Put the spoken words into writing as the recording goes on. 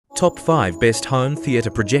Top 5 Best Home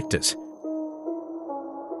Theatre Projectors.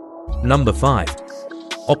 Number 5.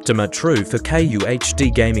 Optima True 4K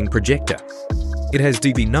UHD Gaming Projector. It has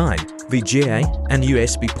DB9, VGA and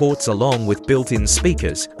USB ports along with built-in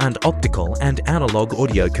speakers and optical and analog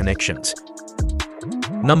audio connections.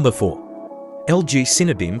 Number 4. LG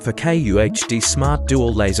Cinebeam 4K UHD Smart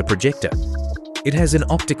Dual Laser Projector. It has an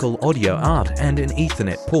optical audio out and an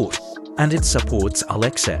Ethernet port, and it supports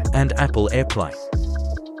Alexa and Apple AirPlay.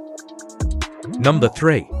 Number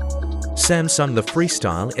 3. Samsung The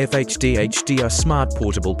Freestyle FHD HDR Smart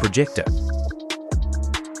Portable Projector.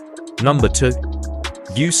 Number 2.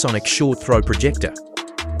 ViewSonic Short Throw Projector.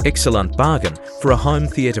 Excellent bargain for a home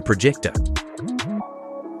theatre projector.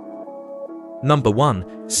 Number 1.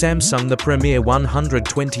 Samsung The Premier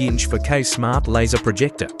 120-inch 4K Smart Laser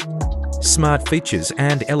Projector. Smart features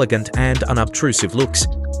and elegant and unobtrusive looks.